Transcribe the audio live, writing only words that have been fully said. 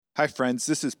Hi, friends.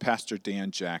 This is Pastor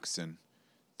Dan Jackson.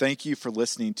 Thank you for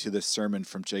listening to this sermon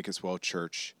from Jacob's Well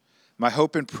Church. My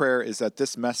hope and prayer is that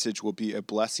this message will be a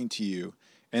blessing to you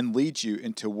and lead you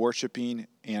into worshiping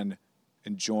and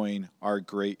enjoying our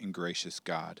great and gracious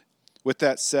God. With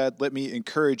that said, let me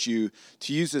encourage you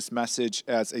to use this message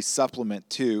as a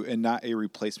supplement to and not a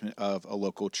replacement of a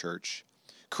local church.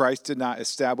 Christ did not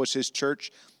establish his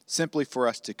church simply for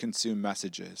us to consume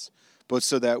messages, but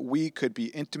so that we could be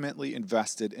intimately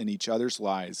invested in each other's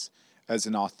lives as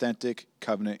an authentic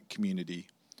covenant community.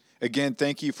 Again,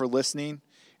 thank you for listening,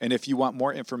 and if you want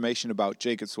more information about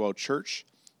Jacob's Well Church,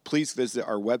 please visit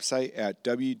our website at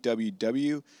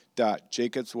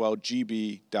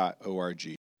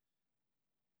www.jacobswellgb.org.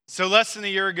 So less than a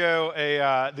year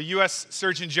ago, the U.S.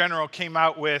 Surgeon General came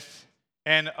out with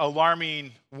an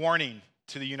alarming warning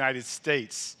to the United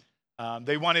States.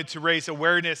 They wanted to raise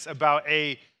awareness about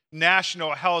a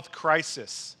national health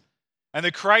crisis. And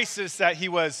the crisis that he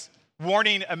was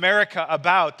warning America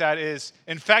about, that is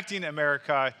infecting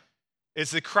America,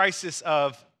 is the crisis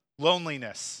of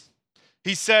loneliness.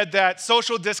 He said that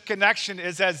social disconnection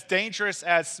is as dangerous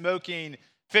as smoking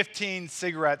 15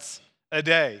 cigarettes a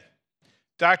day.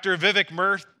 Dr. Vivek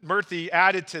Murthy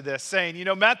added to this, saying,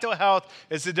 mental health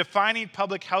is the defining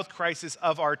public health crisis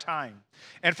of our time.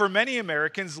 And for many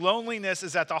Americans, loneliness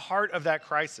is at the heart of that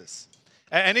crisis.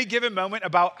 At any given moment,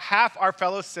 about half our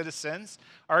fellow citizens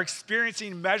are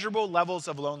experiencing measurable levels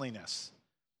of loneliness.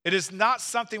 It is not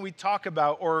something we talk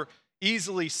about or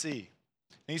easily see.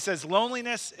 And he says,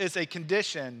 loneliness is a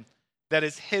condition that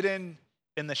is hidden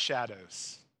in the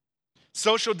shadows.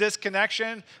 Social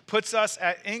disconnection puts us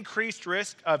at increased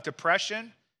risk of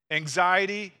depression,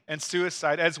 anxiety, and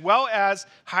suicide, as well as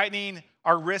heightening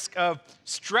our risk of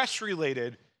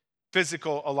stress-related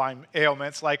physical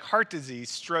ailments like heart disease,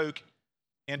 stroke,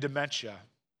 and dementia.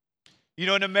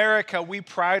 In America, we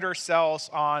pride ourselves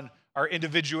on our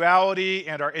individuality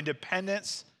and our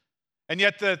independence, and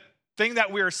yet the thing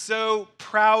that we are so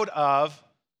proud of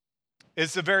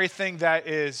is the very thing that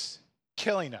is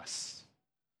killing us.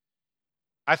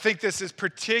 I think this is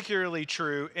particularly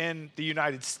true in the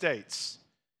United States.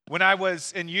 When I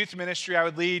was in youth ministry, I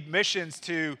would lead missions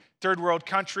to third world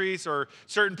countries or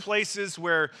certain places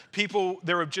where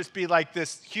there would just be like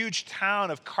this huge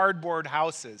town of cardboard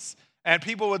houses. And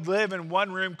people would live in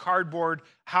one-room cardboard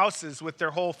houses with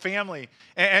their whole family.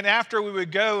 And after we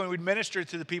would go and we'd minister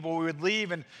to the people, we would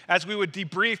leave. And as we would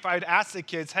debrief, I'd ask the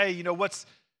kids, hey, what's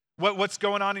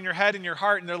going on in your head and your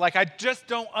heart? And they're like, I just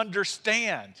don't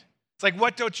understand. It's like,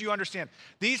 what don't you understand?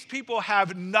 These people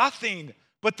have nothing,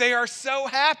 but they are so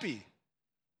happy.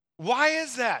 Why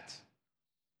is that?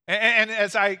 And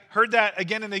as I heard that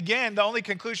again and again, the only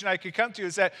conclusion I could come to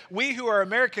is that we who are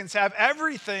Americans have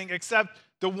everything except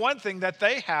the one thing that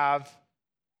they have,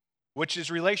 which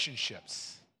is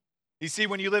relationships. You see,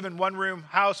 when you live in one-room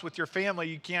house with your family,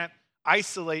 you can't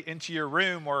isolate into your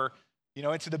room or,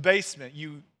 into the basement.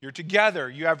 You're together.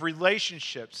 You have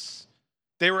relationships.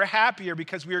 They were happier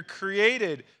because we were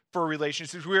created for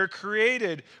relationships. We were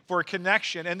created for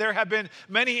connection. And there have been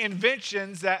many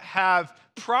inventions that have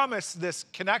promised this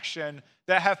connection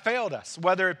that have failed us,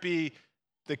 whether it be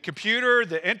the computer,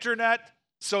 the internet,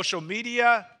 social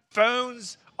media,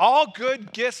 phones, all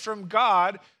good gifts from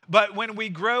God. But when we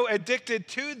grow addicted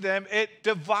to them, it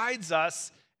divides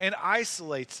us and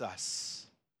isolates us.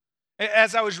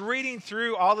 As I was reading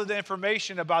through all of the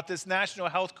information about this national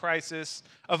health crisis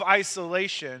of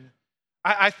isolation,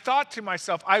 I thought to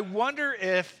myself, I wonder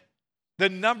if the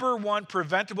number one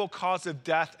preventable cause of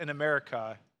death in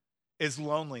America is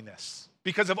loneliness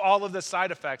because of all of the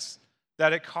side effects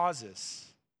that it causes.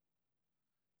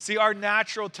 See, our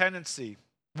natural tendency,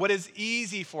 what is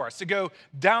easy for us to go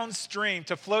downstream,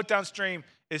 to float downstream,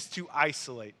 is to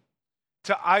isolate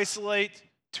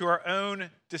to our own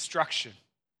destruction.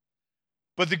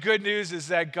 But the good news is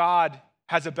that God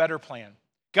has a better plan.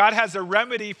 God has a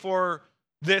remedy for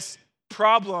this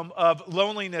problem of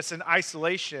loneliness and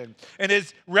isolation. And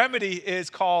his remedy is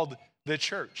called the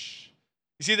church.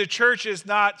 You see, the church is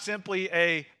not simply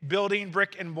a building,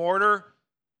 brick and mortar.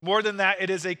 More than that, it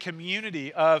is a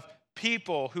community of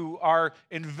people who are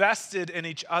invested in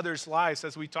each other's lives,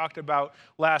 as we talked about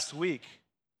last week.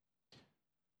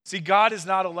 See, God is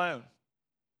not alone.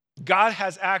 God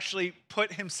has actually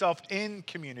put himself in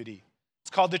community.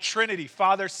 It's called the Trinity,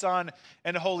 Father, Son,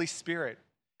 and Holy Spirit.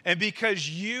 And because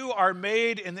you are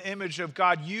made in the image of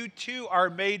God, you too are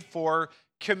made for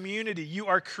community. You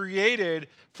are created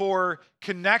for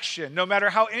connection. No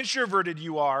matter how introverted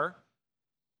you are,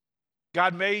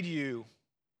 God made you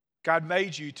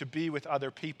to be with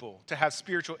other people, to have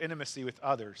spiritual intimacy with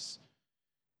others.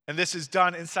 And this is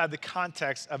done inside the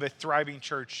context of a thriving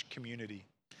church community.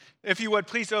 If you would,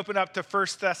 please open up to 1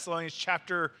 Thessalonians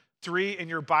chapter 3 in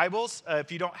your Bibles.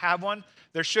 If you don't have one,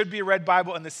 there should be a red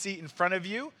Bible in the seat in front of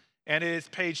you, and it is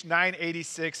page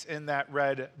 986 in that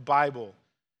red Bible.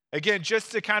 Again,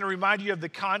 just to kind of remind you of the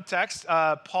context,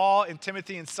 Paul and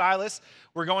Timothy and Silas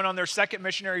were going on their second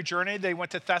missionary journey. They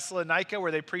went to Thessalonica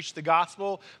where they preached the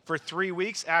gospel for 3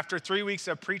 weeks. After 3 weeks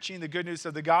of preaching the good news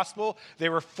of the gospel, they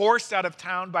were forced out of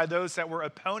town by those that were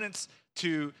opponents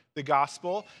to the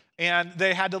gospel, and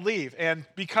they had to leave. And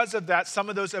because of that, some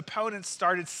of those opponents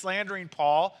started slandering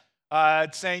Paul,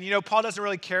 saying, Paul doesn't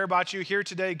really care about you, here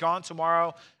today, gone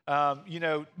tomorrow.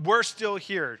 We're still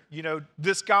here.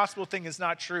 This gospel thing is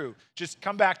not true. Just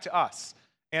come back to us.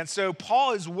 And so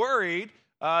Paul is worried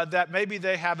that maybe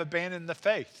they have abandoned the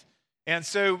faith. And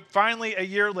so finally, a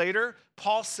year later,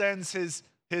 Paul sends his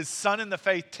son in the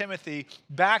faith, Timothy,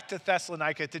 back to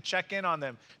Thessalonica to check in on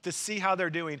them, to see how they're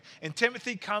doing. And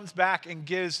Timothy comes back and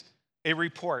gives a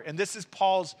report. And this is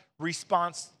Paul's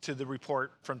response to the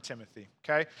report from Timothy,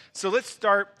 okay? So let's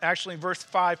start actually in verse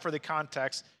 5 for the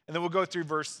context, and then we'll go through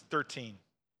verse 13.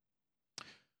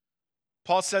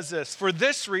 Paul says this, "For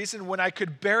this reason, when I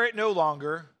could bear it no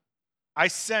longer, I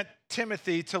sent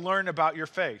Timothy to learn about your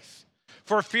faith,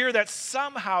 for fear that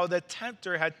somehow the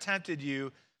tempter had tempted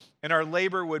you and our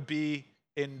labor would be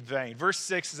in vain." Verse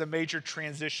 6 is a major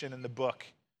transition in the book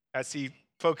as he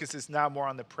focuses now more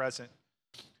on the present.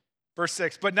 Verse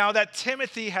 6, "But now that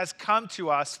Timothy has come to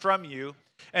us from you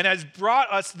and has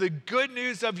brought us the good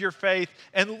news of your faith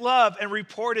and love and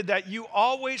reported that you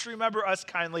always remember us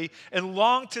kindly and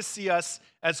long to see us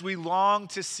as we long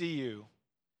to see you.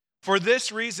 For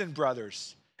this reason,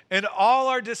 brothers, in all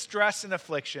our distress and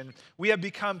affliction, we have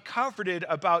become comforted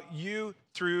about you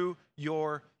through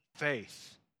your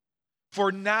faith. For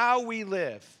now we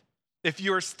live if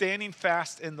you are standing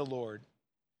fast in the Lord.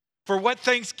 For what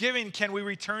thanksgiving can we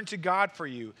return to God for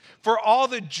you? For all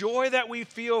the joy that we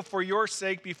feel for your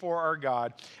sake before our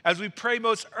God, as we pray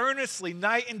most earnestly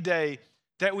night and day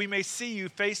that we may see you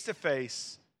face to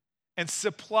face and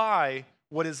supply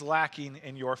what is lacking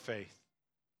in your faith."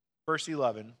 Verse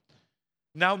 11,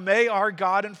 "Now may our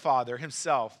God and Father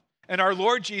himself and our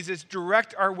Lord Jesus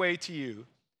direct our way to you.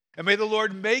 And may the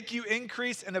Lord make you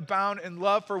increase and abound in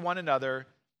love for one another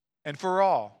and for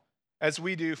all, as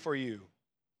we do for you,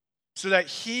 so that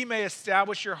he may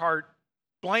establish your heart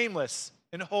blameless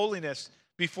in holiness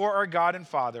before our God and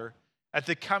Father at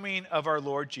the coming of our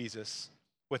Lord Jesus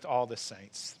with all the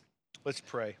saints." Let's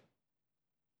pray.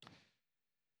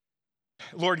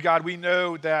 Lord God, we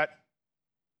know that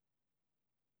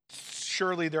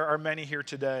surely there are many here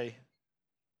today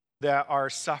that are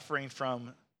suffering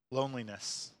from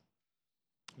loneliness.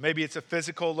 Maybe it's a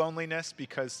physical loneliness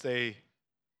because they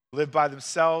live by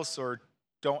themselves or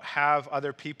don't have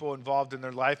other people involved in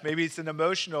their life. Maybe it's an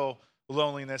emotional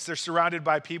loneliness. They're surrounded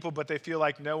by people, but they feel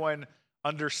like no one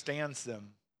understands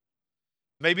them.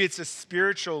 Maybe it's a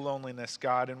spiritual loneliness,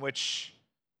 God, in which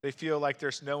they feel like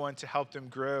there's no one to help them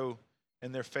grow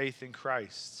in their faith in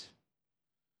Christ.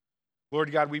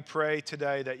 Lord God, we pray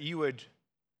today that you would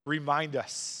remind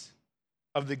us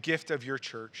of the gift of your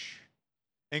church.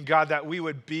 And God, that we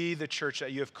would be the church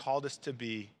that you have called us to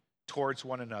be towards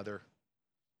one another.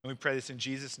 And we pray this in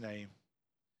Jesus' name.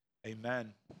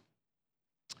 Amen.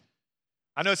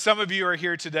 I know some of you are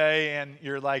here today and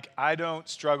you're like, I don't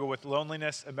struggle with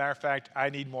loneliness. As a matter of fact, I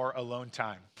need more alone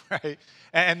time, right?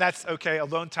 And that's okay.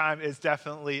 Alone time is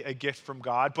definitely a gift from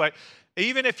God. But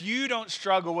even if you don't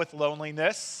struggle with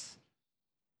loneliness,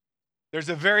 there's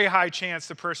a very high chance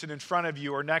the person in front of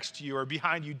you or next to you or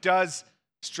behind you does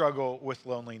struggle with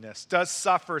loneliness, does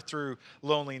suffer through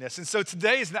loneliness. And so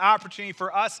today is an opportunity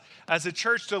for us as a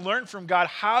church to learn from God,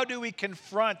 how do we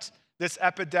confront this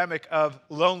epidemic of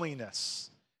loneliness?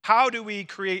 How do we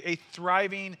create a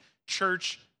thriving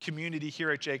church community here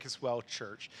at Jacob's Well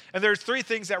Church? And there's 3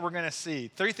 things that we're going to see,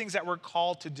 3 things that we're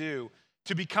called to do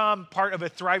to become part of a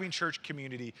thriving church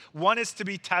community. 1 is to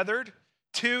be tethered,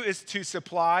 2 is to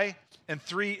supply, and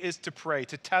 3 is to pray.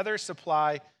 To tether,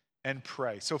 supply, and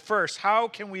pray. So first, how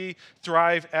can we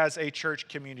thrive as a church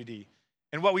community?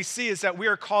 And what we see is that we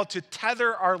are called to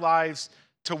tether our lives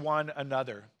to one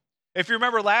another. If you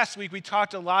remember last week, we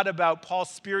talked a lot about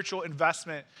Paul's spiritual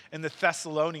investment in the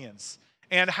Thessalonians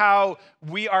and how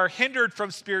we are hindered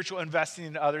from spiritual investing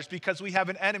in others because we have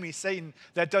an enemy, Satan,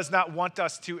 that does not want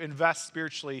us to invest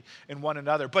spiritually in one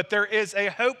another. But there is a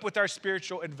hope with our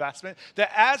spiritual investment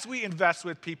that as we invest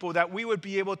with people, that we would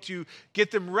be able to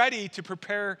get them ready to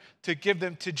prepare to give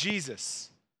them to Jesus.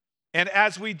 And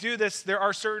as we do this, there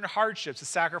are certain hardships, the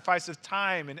sacrifice of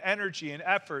time and energy and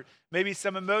effort, maybe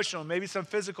some emotional, maybe some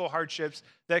physical hardships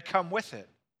that come with it.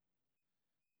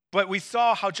 But we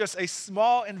saw how just a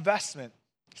small investment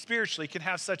spiritually can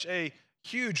have such a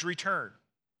huge return.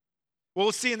 What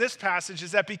we'll see in this passage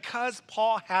is that because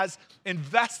Paul has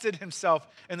invested himself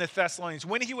in the Thessalonians,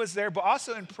 when he was there, but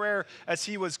also in prayer as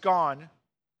he was gone,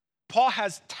 Paul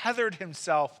has tethered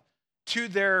himself to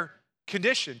their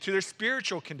condition, to their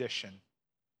spiritual condition,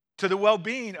 to the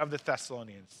well-being of the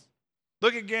Thessalonians.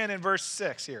 Look again in verse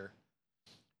 6 here.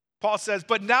 Paul says,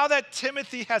 "But now that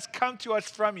Timothy has come to us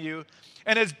from you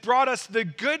and has brought us the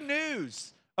good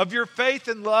news of your faith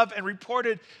and love and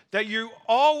reported that you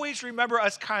always remember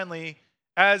us kindly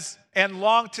and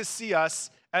long to see us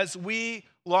as we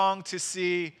long to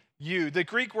see you." The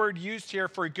Greek word used here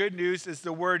for good news is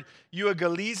the word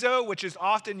euangelizo, which is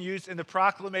often used in the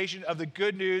proclamation of the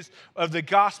good news of the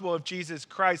gospel of Jesus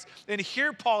Christ. And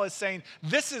here Paul is saying,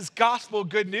 this is gospel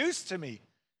good news to me.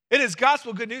 It is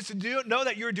gospel good news to know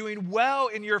that you're doing well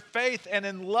in your faith and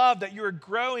in love, that you are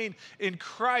growing in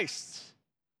Christ.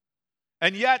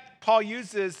 And yet, Paul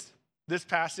uses this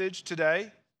passage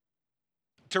today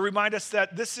to remind us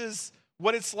that this is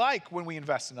what it's like when we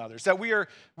invest in others, that we're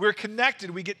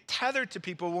connected, we get tethered to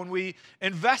people when we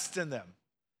invest in them.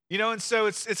 And so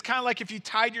it's kind of like if you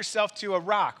tied yourself to a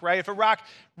rock, right? If a rock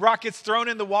gets thrown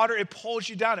in the water, it pulls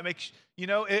you down. It makes,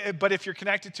 but if you're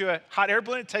connected to a hot air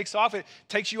balloon, it takes off, it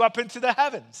takes you up into the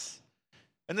heavens.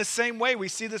 In the same way, we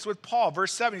see this with Paul.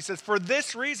 Verse 7, he says, "For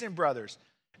this reason, brothers,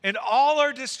 in all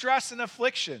our distress and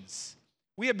afflictions,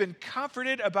 we have been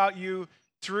comforted about you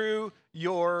through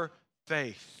your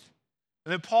faith."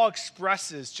 And then Paul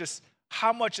expresses just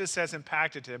how much this has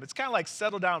impacted him. It's kind of like,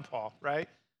 settle down, Paul, right?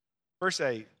 Verse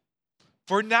 8,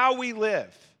 "For now we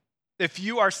live, if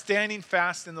you are standing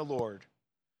fast in the Lord.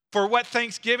 For what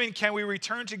thanksgiving can we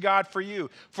return to God for you,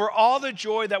 for all the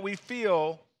joy that we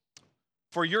feel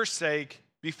for your sake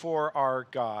before our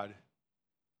God."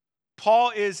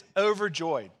 Paul is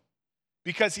overjoyed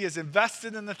because he has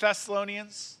invested in the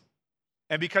Thessalonians,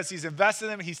 and because he's invested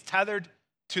in them, he's tethered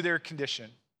to their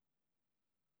condition.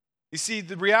 You see,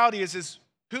 the reality is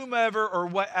whomever or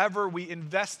whatever we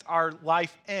invest our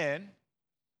life in,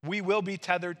 we will be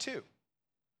tethered to.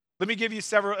 Let me give you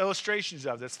several illustrations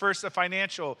of this. First, a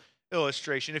financial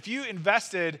illustration. If you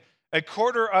invested a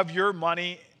quarter of your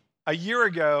money a year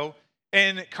ago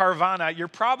in Carvana, you're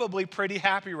probably pretty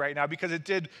happy right now because it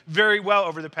did very well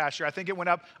over the past year. I think it went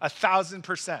up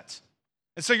 1,000%.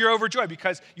 And so you're overjoyed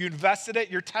because you invested it,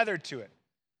 you're tethered to it.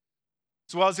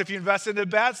 As well as if you invested in a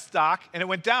bad stock and it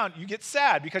went down, you get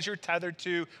sad because you're tethered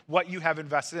to what you have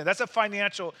invested in. That's a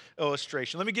financial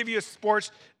illustration. Let me give you a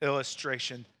sports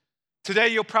illustration. Today,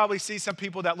 you'll probably see some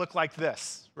people that look like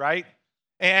this, right?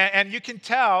 And you can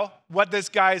tell what this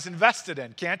guy is invested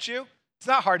in, can't you? It's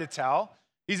not hard to tell.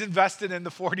 He's invested in the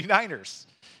 49ers,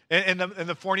 in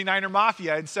the 49er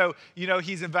mafia. And so,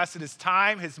 he's invested his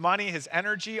time, his money, his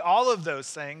energy, all of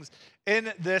those things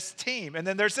in this team. And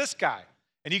then there's this guy.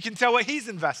 And you can tell what he's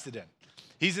invested in.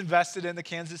 He's invested in the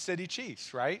Kansas City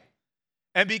Chiefs, right?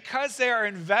 And because they are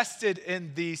invested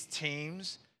in these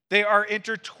teams, they are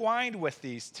intertwined with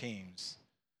these teams.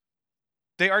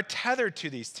 They are tethered to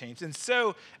these teams. And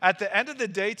so at the end of the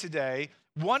day today,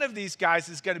 one of these guys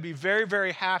is going to be very,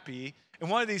 very happy, and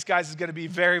one of these guys is going to be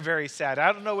very, very sad.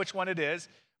 I don't know which one it is,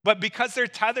 but because they're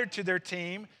tethered to their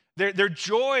team, their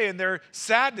joy and their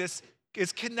sadness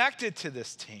is connected to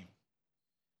this team.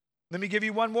 Let me give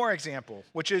you one more example,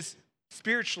 which is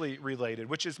spiritually related,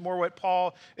 which is more what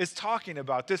Paul is talking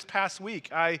about. This past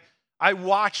week, I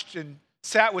watched and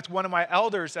sat with one of my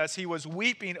elders as he was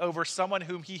weeping over someone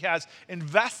whom he has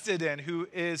invested in, who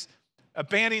is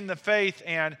abandoning the faith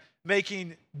and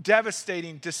making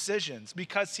devastating decisions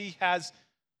because he has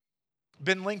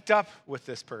been linked up with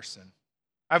this person.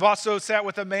 I've also sat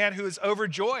with a man who is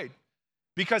overjoyed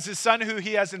because his son who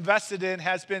he has invested in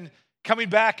has been coming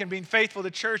back and being faithful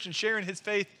to church and sharing his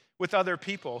faith with other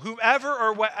people. Whomever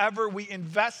or whatever we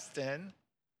invest in,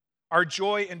 our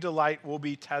joy and delight will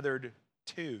be tethered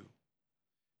to.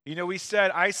 We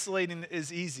said isolating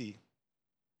is easy.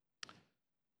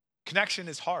 Connection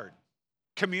is hard.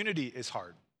 Community is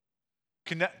hard.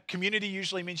 Community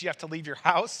usually means you have to leave your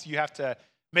house. You have to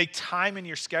make time in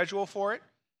your schedule for it.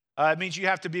 It means you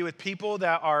have to be with people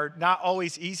that are not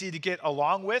always easy to get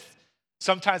along with.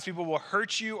 Sometimes people will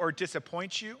hurt you or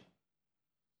disappoint you.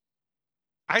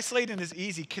 Isolating is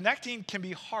easy. Connecting can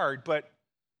be hard, but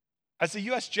as the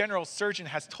U.S. General Surgeon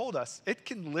has told us, it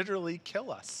can literally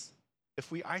kill us if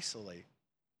we isolate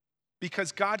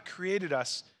because God created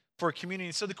us for a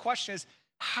community. So the question is,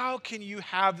 how can you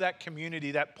have that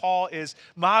community that Paul is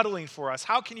modeling for us?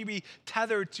 How can you be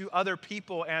tethered to other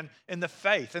people and in the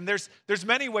faith? And there's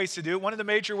many ways to do it. One of the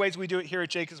major ways we do it here at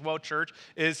Jacob's Well Church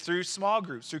is through small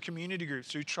groups, through community groups,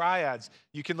 through triads.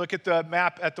 You can look at the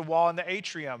map at the wall in the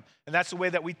atrium, and that's the way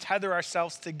that we tether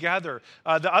ourselves together.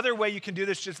 The other way you can do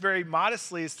this just very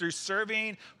modestly is through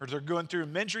serving, or they're going through a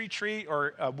men's retreat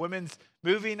or a women's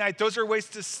movie night. Those are ways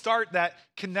to start that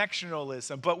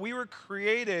connectionalism. But we were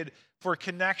created for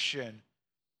connection.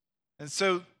 And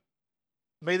so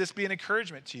may this be an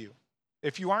encouragement to you,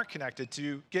 if you aren't connected,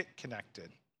 to get connected.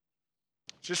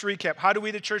 Just recap, how do we,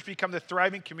 the church, become the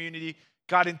thriving community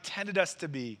God intended us to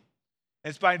be? And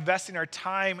it's by investing our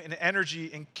time and energy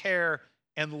and care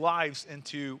and lives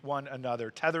into one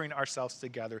another, tethering ourselves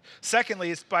together.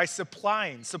 Secondly, it's by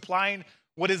supplying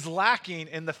what is lacking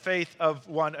in the faith of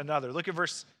one another. Look at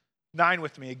verse 9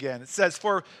 with me again. It says,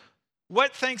 "For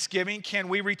what thanksgiving can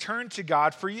we return to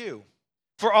God for you?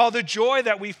 For all the joy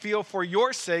that we feel for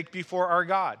your sake before our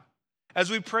God, as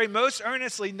we pray most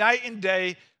earnestly night and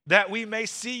day that we may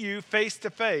see you face to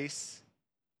face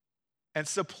and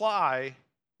supply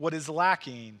what is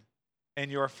lacking in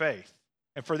your faith."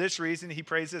 And for this reason, he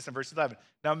prays this in verse 11.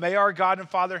 "Now may our God and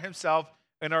Father himself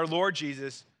and our Lord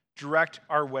Jesus direct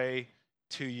our way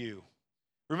to you."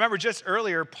 Remember, just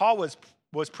earlier, Paul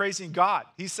was praising God.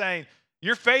 He's saying,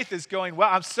 your faith is going well.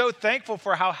 I'm so thankful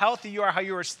for how healthy you are, how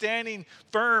you are standing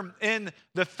firm in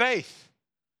the faith.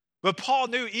 But Paul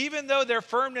knew even though their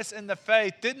firmness in the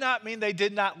faith did not mean they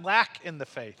did not lack in the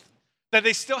faith, that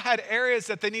they still had areas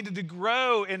that they needed to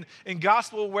grow in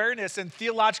gospel awareness and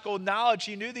theological knowledge.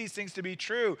 He knew these things to be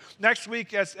true. Next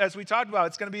week, as we talked about,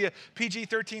 it's going to be a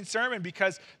PG-13 sermon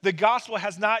because the gospel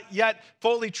has not yet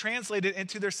fully translated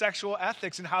into their sexual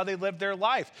ethics and how they live their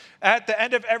life. At the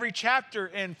end of every chapter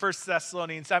in 1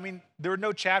 Thessalonians, I mean, there were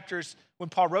no chapters when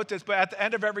Paul wrote this, but at the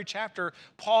end of every chapter,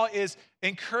 Paul is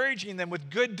encouraging them with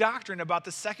good doctrine about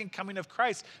the second coming of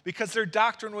Christ because their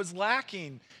doctrine was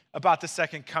lacking about the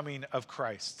second coming of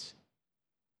Christ.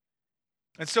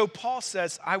 And so Paul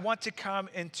says, I want to come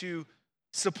and to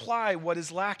supply what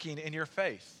is lacking in your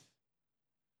faith.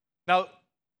 Now,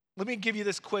 let me give you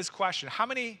this quiz question. How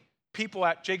many people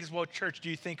at Jacob's Well Church do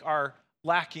you think are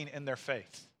lacking in their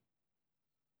faith?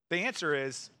 The answer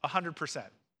is 100%,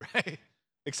 right?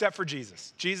 Except for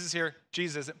Jesus. Jesus here,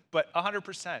 Jesus isn't, but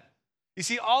 100%. You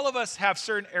see, all of us have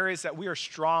certain areas that we are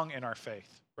strong in our faith,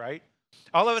 right?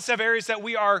 All of us have areas that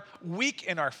we are weak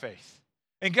in our faith.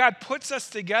 And God puts us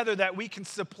together that we can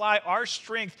supply our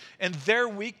strength and their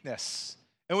weakness.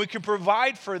 And we can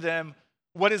provide for them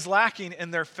what is lacking in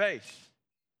their faith.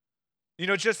 You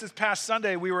know, just this past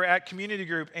Sunday, we were at community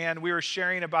group and we were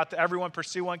sharing about the Everyone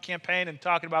Pursue One campaign and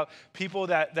talking about people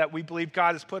that we believe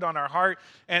God has put on our heart.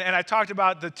 And I talked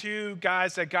about the two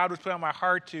guys that God was put on my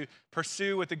heart to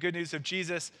pursue with the good news of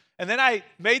Jesus. And then I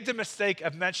made the mistake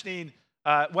of mentioning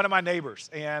one of my neighbors.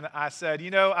 And I said, you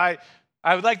know, I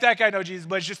would like that guy to know Jesus,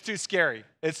 but it's just too scary.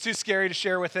 It's too scary to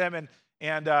share with him.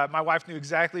 And my wife knew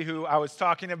exactly who I was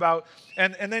talking about.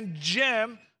 And then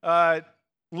Jim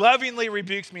lovingly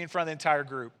rebukes me in front of the entire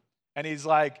group. And he's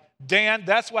like, Dan,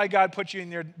 that's why God put you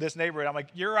in this neighborhood. I'm like,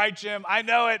 you're right, Jim. I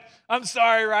know it. I'm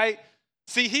sorry, right?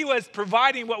 See, he was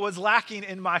providing what was lacking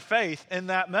in my faith in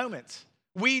that moment.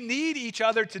 We need each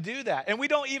other to do that. And we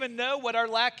don't even know what our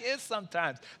lack is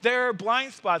sometimes. There are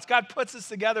blind spots. God puts us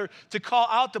together to call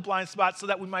out the blind spots so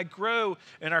that we might grow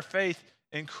in our faith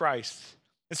in Christ.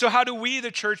 And so how do we,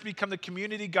 the church, become the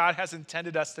community God has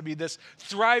intended us to be, this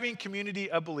thriving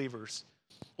community of believers?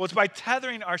 Well, it's by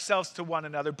tethering ourselves to one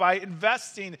another, by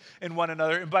investing in one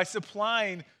another, and by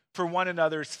supplying for one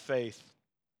another's faith.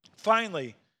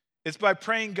 Finally, it's by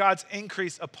praying God's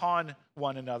increase upon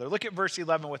one another. Look at verse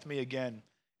 11 with me again.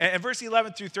 And verse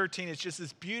 11 through 13 is just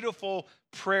this beautiful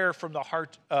prayer from the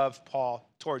heart of Paul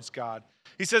towards God.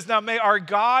 He says, now may our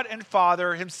God and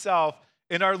Father himself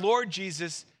and our Lord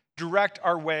Jesus direct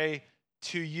our way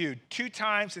to you. 2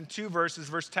 times in 2 verses,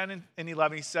 verse 10 and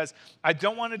 11, he says, I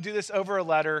don't want to do this over a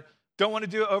letter, don't want to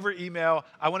do it over email.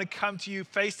 I want to come to you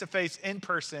face to face in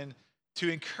person to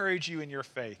encourage you in your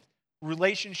faith.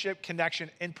 Relationship,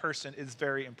 connection in person is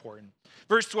very important.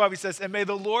 Verse 12, he says, and may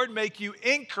the Lord make you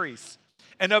increase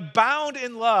and abound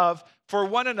in love for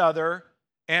one another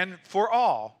and for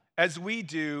all, as we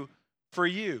do for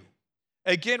you.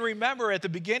 Again, remember at the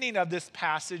beginning of this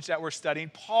passage that we're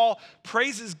studying, Paul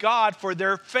praises God for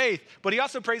their faith, but he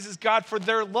also praises God for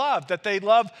their love, that they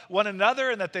love one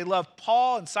another and that they love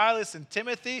Paul and Silas and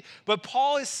Timothy. But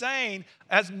Paul is saying,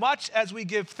 as much as we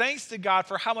give thanks to God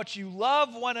for how much you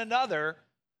love one another,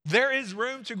 there is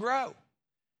room to grow.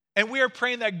 And we are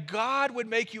praying that God would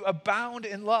make you abound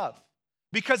in love.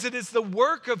 because it is the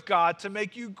work of God to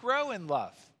make you grow in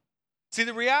love. See,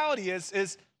 the reality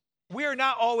is we are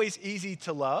not always easy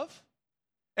to love,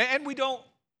 and we don't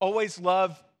always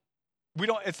love,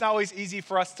 it's not always easy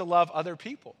for us to love other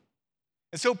people.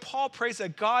 And so Paul prays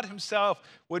that God himself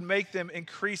would make them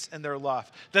increase in their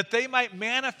love, that they might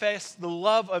manifest the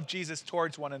love of Jesus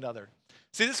towards one another.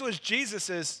 See, this was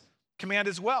Jesus' command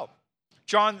as well.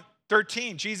 John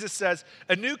 13, Jesus says,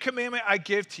 "A new commandment I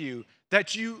give to you,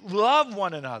 that you love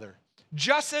one another.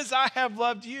 Just as I have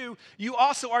loved you, you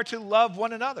also are to love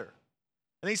one another."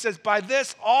 And he says, "By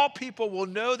this, all people will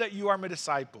know that you are my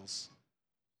disciples,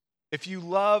 if you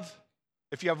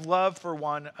have love for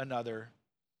one another."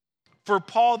 For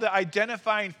Paul, the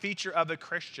identifying feature of a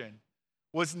Christian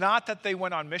was not that they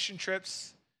went on mission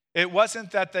trips. It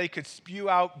wasn't that they could spew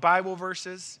out Bible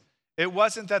verses. It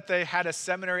wasn't that they had a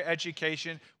seminary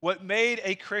education. What made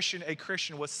a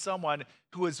Christian was someone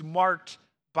who was marked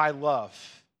by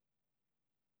love.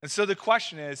 And so the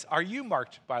question is, are you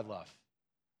marked by love?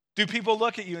 Do people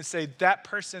look at you and say, that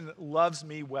person loves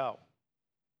me well?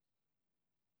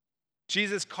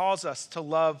 Jesus calls us to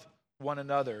love one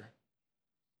another.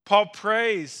 Paul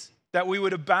prays that we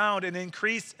would abound and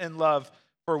increase in love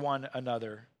for one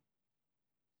another.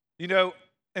 You know,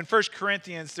 in 1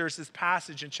 Corinthians, there's this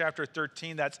passage in chapter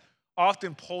 13 that's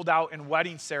often pulled out in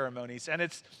wedding ceremonies. And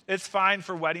it's fine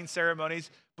for wedding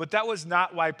ceremonies, but that was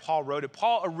not why Paul wrote it.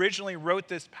 Paul originally wrote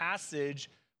this passage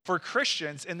for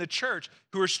Christians in the church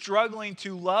who are struggling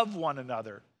to love one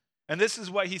another. And this is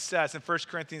what he says in 1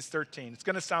 Corinthians 13. It's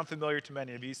going to sound familiar to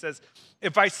many of you. He says,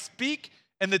 "If I speak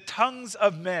in the tongues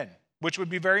of men," which would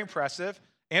be very impressive,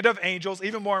 "and of angels,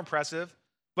 even more impressive,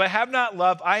 but have not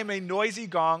love, I am a noisy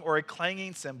gong or a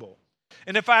clanging cymbal.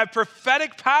 And if I have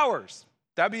prophetic powers,"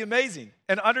 that'd be amazing,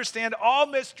 "and understand all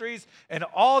mysteries and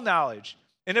all knowledge,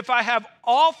 and if I have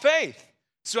all faith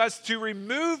so as to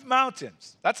remove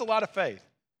mountains," that's a lot of faith,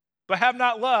 "but have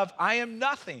not love, I am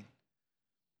nothing.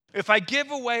 If I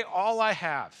give away all I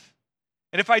have,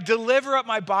 and if I deliver up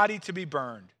my body to be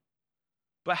burned,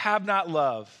 but have not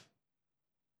love,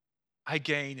 I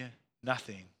gain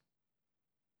nothing."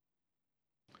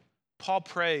 Paul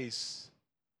prays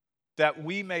that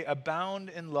we may abound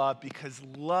in love because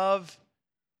love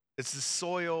is the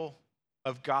soil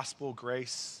of gospel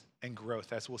grace and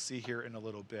growth, as we'll see here in a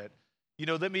little bit. You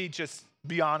know, let me just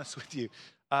be honest with you.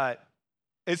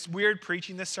 It's weird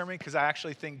preaching this sermon because I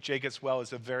actually think Jacob's Well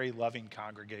is a very loving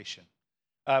congregation.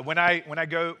 When I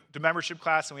go to membership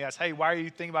class and we ask, "Hey, why are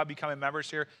you thinking about becoming members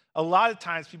here?" A lot of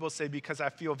times people say, "Because I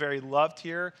feel very loved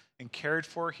here and cared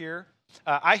for here."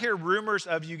 I hear rumors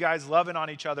of you guys loving on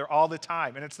each other all the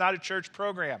time, and it's not a church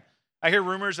program. I hear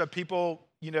rumors of people,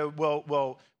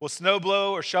 will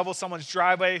snowblow or shovel someone's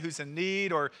driveway who's in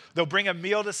need, or they'll bring a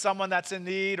meal to someone that's in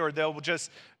need, or they'll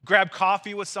just grab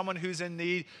coffee with someone who's in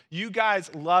need. You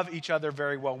guys love each other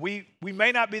very well. We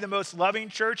may not be the most loving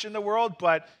church in the world,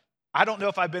 but I don't know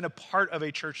if I've been a part of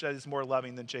a church that is more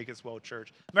loving than Jacob's Well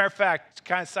Church. Matter of fact,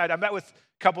 kind of side, I met with a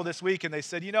couple this week, and they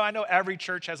said, I know every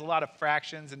church has a lot of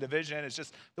fractions and division. It's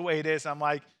just the way it is. I'm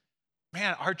like,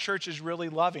 man, our church is really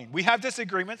loving. We have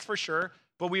disagreements for sure,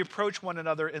 but we approach one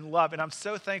another in love, and I'm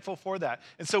so thankful for that.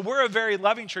 And so we're a very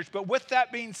loving church, but with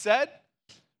that being said,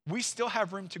 we still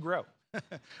have room to grow.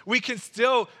 We can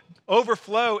still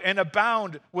overflow and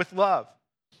abound with love.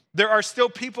 There are still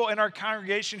people in our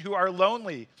congregation who are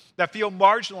lonely, that feel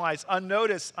marginalized,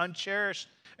 unnoticed, uncherished,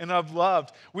 and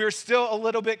unloved. We are still a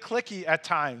little bit cliquey at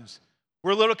times.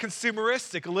 We're a little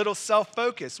consumeristic, a little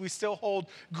self-focused. We still hold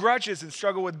grudges and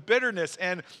struggle with bitterness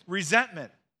and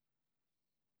resentment.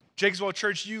 Jacob's Well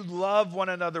Church, you love one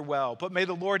another well, but may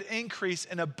the Lord increase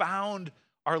and abound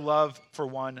our love for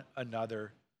one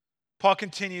another. Paul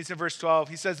continues in verse 12.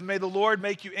 He says, "May the Lord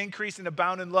make you increase and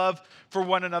abound in love for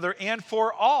one another and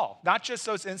for all," not just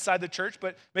those inside the church,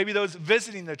 but maybe those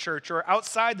visiting the church or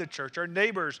outside the church, our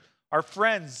neighbors, our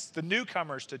friends, the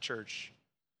newcomers to church.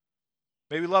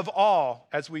 May we love all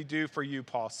as we do for you,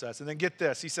 Paul says. And then get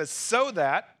this. He says, "So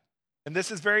that," and this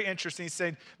is very interesting. He's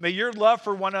saying, "May your love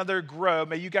for one another grow.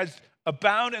 May you guys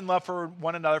abound in love for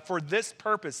one another for this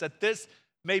purpose, that this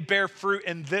may bear fruit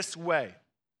in this way.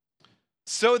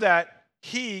 So that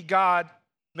he, God,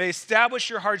 may establish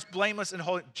your hearts blameless and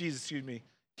holy."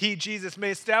 Jesus, may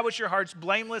establish your hearts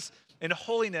blameless in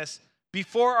holiness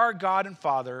before our God and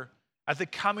Father at the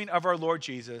coming of our Lord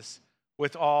Jesus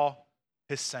with all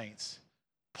his saints.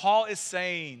 Paul is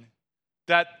saying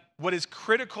that what is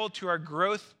critical to our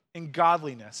growth in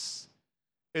godliness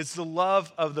is the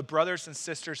love of the brothers and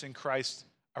sisters in Christ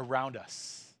around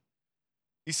us.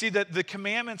 You see that the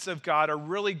commandments of God are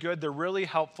really good. They're really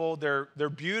helpful. They're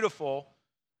beautiful.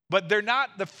 but they're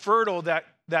not the fertile that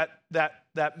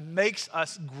makes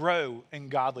us grow in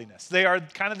godliness. They are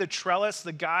kind of the trellis,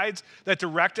 the guides that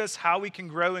direct us how we can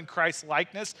grow in Christ's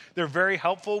likeness. They're very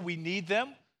helpful. We need them.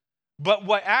 But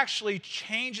what actually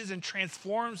changes and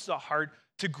transforms the heart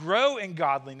to grow in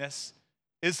godliness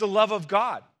is the love of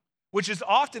God, which is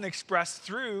often expressed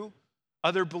through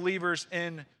other believers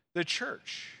in the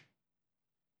church.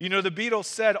 You know, the Beatles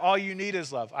said, all you need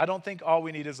is love. I don't think all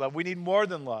we need is love. We need more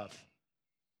than love.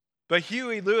 But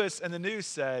Huey Lewis and the News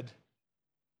said,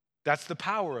 that's the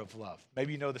power of love.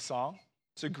 Maybe you know the song.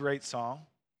 It's a great song.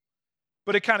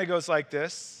 But it kind of goes like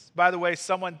this. By the way,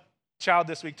 child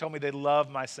this week told me they love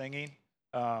my singing,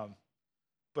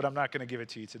 but I'm not going to give it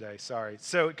to you today. Sorry.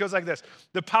 So it goes like this.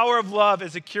 The power of love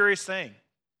is a curious thing.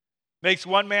 Makes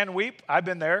one man weep. I've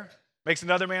been there. Makes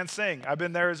another man sing. I've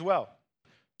been there as well.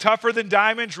 Tougher than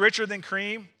diamonds, richer than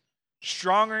cream,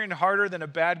 stronger and harder than a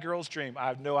bad girl's dream. I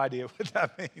have no idea what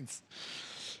that means.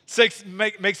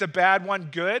 Makes a bad one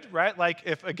good, right? Like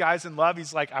if a guy's in love,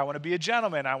 he's like, I want to be a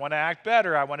gentleman. I want to act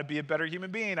better. I want to be a better human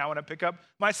being. I want to pick up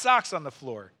my socks on the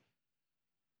floor.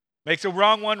 Makes a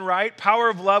wrong one right. Power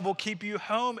of love will keep you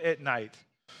home at night.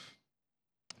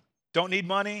 Don't need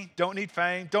money. Don't need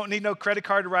fame. Don't need no credit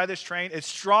card to ride this train. It's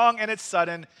strong and it's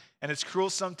sudden and it's cruel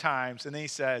sometimes. And then he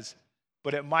says,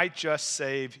 but it might just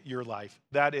save your life.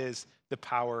 That is the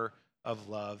power of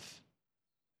love.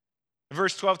 In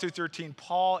verse 12 through 13,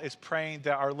 Paul is praying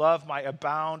that our love might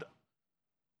abound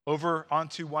over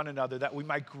onto one another, that we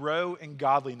might grow in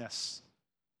godliness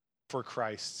for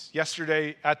Christ.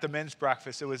 Yesterday at the men's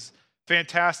breakfast, it was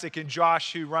fantastic. And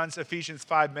Josh, who runs Ephesians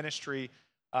 5 ministry,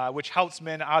 which helps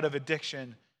men out of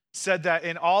addiction, said that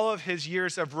in all of his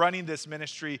years of running this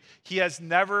ministry, he has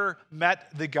never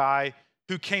met the guy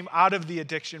who came out of the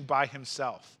addiction by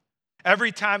himself.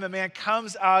 Every time a man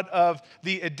comes out of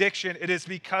the addiction, it is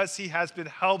because he has been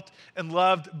helped and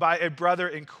loved by a brother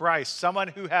in Christ, someone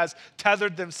who has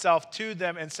tethered themselves to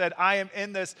them and said, I am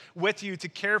in this with you to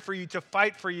care for you, to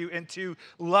fight for you, and to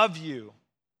love you.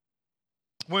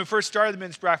 When we first started the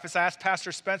men's breakfast, I asked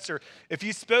Pastor Spencer, if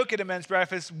you spoke at a men's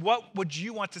breakfast, what would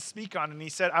you want to speak on? And he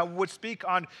said, I would speak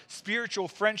on spiritual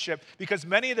friendship, because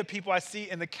many of the people I see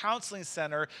in the counseling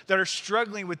center that are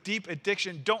struggling with deep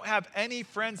addiction don't have any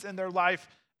friends in their life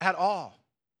at all.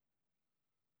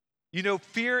 You know,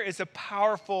 fear is a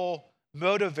powerful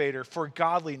motivator for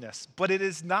godliness, but it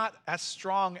is not as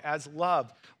strong as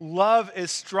love. Love is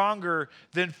stronger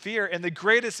than fear, and the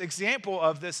greatest example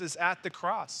of this is at the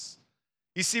cross.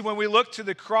 You see, when we look to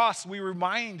the cross, we are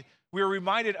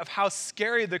reminded of how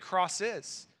scary the cross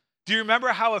is. Do you remember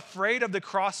how afraid of the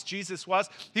cross Jesus was?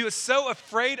 He was so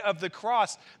afraid of the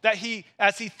cross that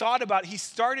as he thought about it, he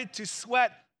started to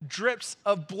sweat drips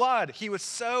of blood. He was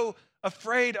so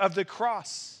afraid of the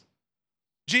cross.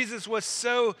 Jesus was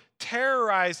so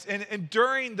terrorized and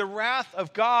enduring the wrath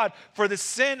of God for the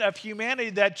sin of humanity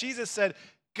that Jesus said,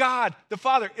 God, the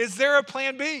Father, is there a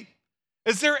plan B?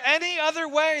 Is there any other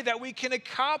way that we can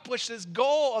accomplish this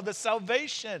goal of the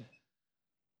salvation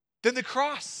than the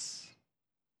cross?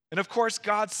 And of course,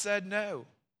 God said no.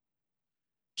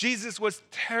 Jesus was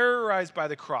terrorized by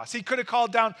the cross. He could have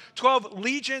called down 12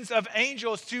 legions of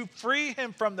angels to free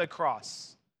him from the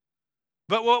cross.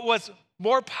 But what was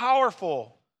more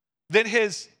powerful than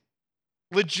his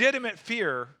legitimate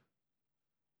fear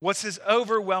was his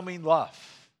overwhelming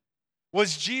love.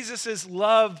 Was Jesus'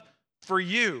 love for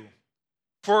you,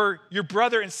 for your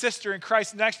brother and sister in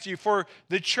Christ next to you, for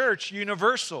the church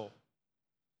universal.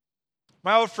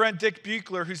 My old friend Dick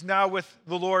Buechler, who's now with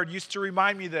the Lord, used to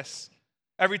remind me this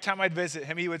every time I'd visit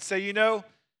him. He would say, you know,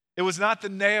 it was not the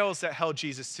nails that held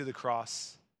Jesus to the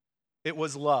cross. It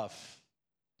was love.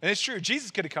 And it's true,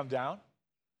 Jesus could have come down,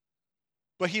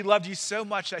 but he loved you so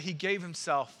much that he gave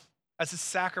himself as a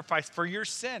sacrifice for your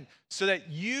sin so that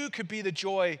you could be the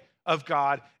joy of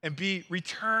God and be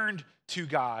returned to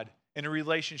God in a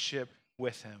relationship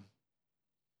with him.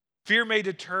 Fear may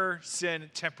deter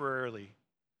sin temporarily,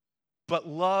 but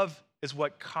love is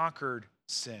what conquered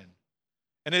sin.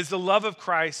 And it is the love of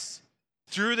Christ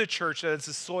through the church that is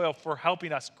the soil for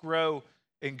helping us grow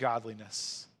in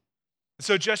godliness.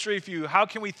 So just to review, how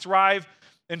can we thrive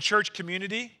in church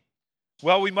community?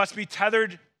 Well, we must be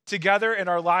tethered together in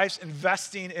our lives,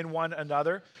 investing in one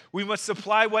another. We must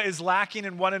supply what is lacking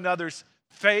in one another's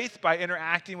faith by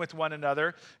interacting with one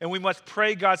another, and we must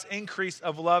pray God's increase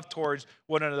of love towards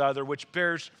one another, which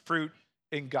bears fruit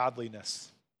in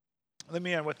godliness. Let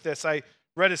me end with this. I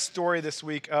read a story this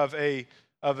week of a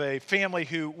family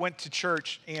who went to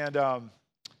church, and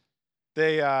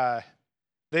they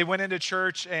went into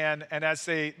church, and as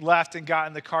they left and got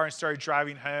in the car and started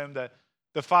driving home,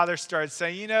 the father started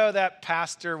saying, you know, that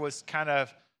pastor was kind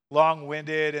of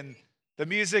long-winded and the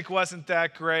music wasn't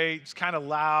that great. It's kind of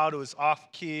loud. It was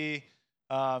off-key.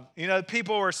 You know,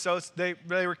 people were they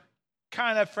were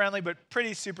kind of friendly, but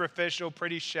pretty superficial,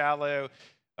 pretty shallow.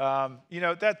 You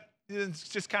know, that is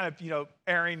just kind of, you know,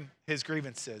 airing his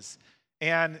grievances.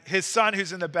 And his son,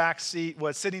 who's in the back seat,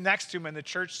 was sitting next to him in the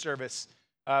church service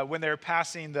when they were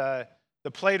passing the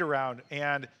plate around.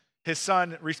 And his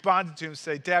son responded to him and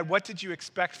said, Dad, what did you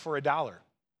expect for $1?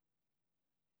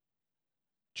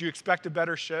 Do you expect a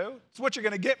better show? It's what you're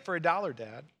going to get for $1,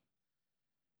 Dad.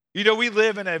 You know, we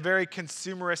live in a very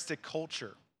consumeristic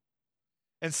culture.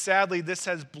 And sadly, this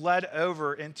has bled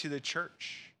over into the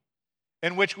church,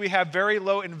 in which we have very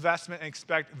low investment and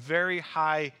expect very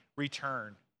high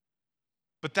return.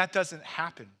 But that doesn't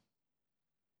happen.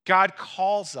 God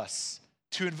calls us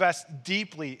to invest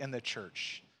deeply in the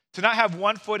church, to not have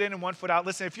one foot in and one foot out.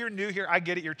 Listen, if you're new here, I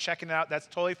get it. You're checking it out. That's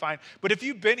totally fine. But if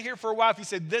you've been here for a while, if you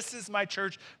said, this is my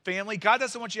church family, God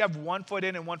doesn't want you to have one foot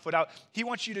in and one foot out. He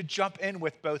wants you to jump in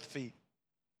with both feet.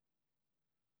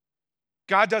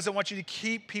 God doesn't want you to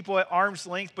keep people at arm's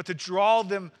length, but to draw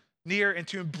them near and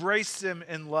to embrace them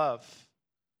in love.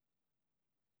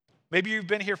 Maybe you've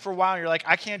been here for a while and you're like,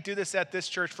 I can't do this at this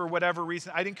church for whatever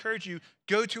reason. I'd encourage you,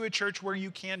 go to a church where you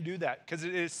can do that, because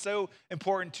it is so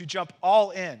important to jump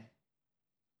all in.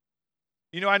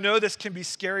 You know, I know this can be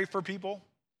scary for people.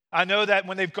 I know that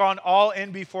when they've gone all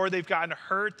in before, they've gotten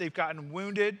hurt, they've gotten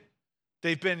wounded,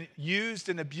 they've been used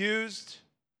and abused.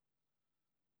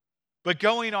 But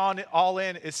going on all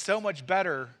in is so much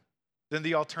better than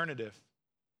the alternative.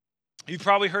 You've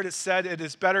probably heard it said, it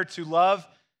is better to love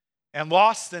and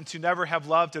lost than to never have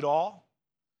loved at all.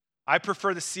 I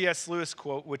prefer the C.S. Lewis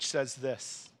quote, which says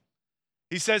this.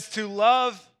 He says, to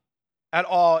love at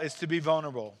all is to be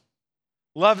vulnerable.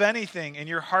 Love anything and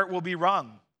your heart will be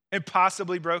wrung and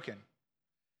possibly broken.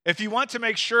 If you want to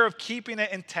make sure of keeping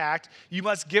it intact, you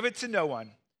must give it to no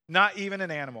one, not even an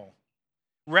animal.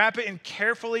 Wrap it in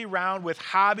carefully round with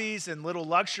hobbies and little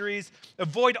luxuries.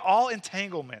 Avoid all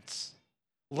entanglements.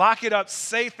 Lock it up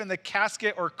safe in the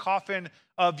casket or coffin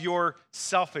of your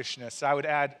selfishness, I would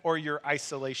add, or your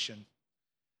isolation.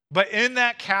 But in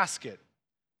that casket,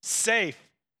 safe,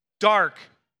 dark,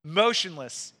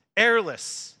 motionless,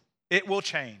 airless, it will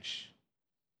change.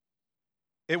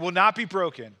 It will not be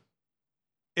broken.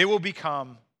 It will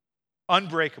become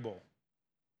unbreakable,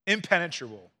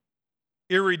 impenetrable,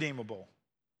 irredeemable.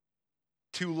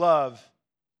 To love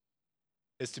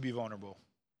is to be vulnerable.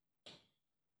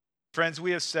 Friends,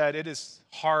 we have said it is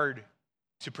hard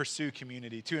to pursue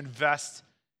community, to invest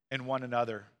in one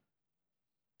another.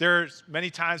 There's many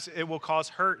times it will cause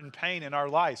hurt and pain in our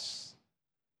lives.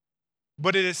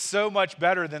 But it is so much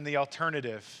better than the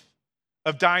alternative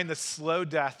of dying the slow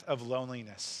death of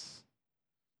loneliness.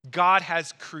 God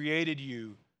has created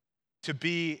you to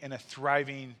be in a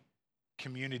thriving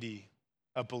community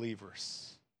of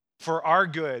believers for our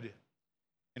good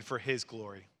and for his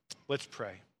glory. Let's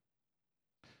pray.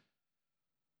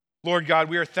 Lord God,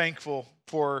 we are thankful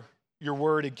for your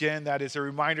word again. That is a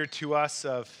reminder to us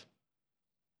of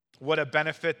what a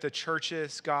benefit the church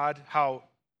is, God, how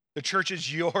the church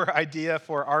is your idea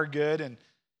for our good.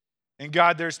 And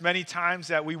God, there's many times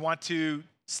that we want to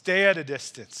stay at a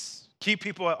distance, keep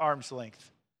people at arm's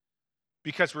length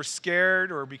because we're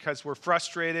scared or because we're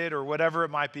frustrated or whatever it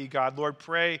might be, God. Lord,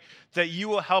 pray that you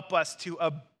will help us to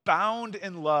abound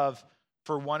in love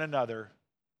for one another,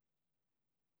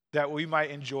 that we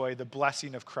might enjoy the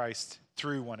blessing of Christ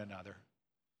through one another.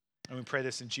 And we pray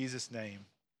this in Jesus' name.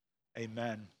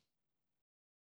 Amen.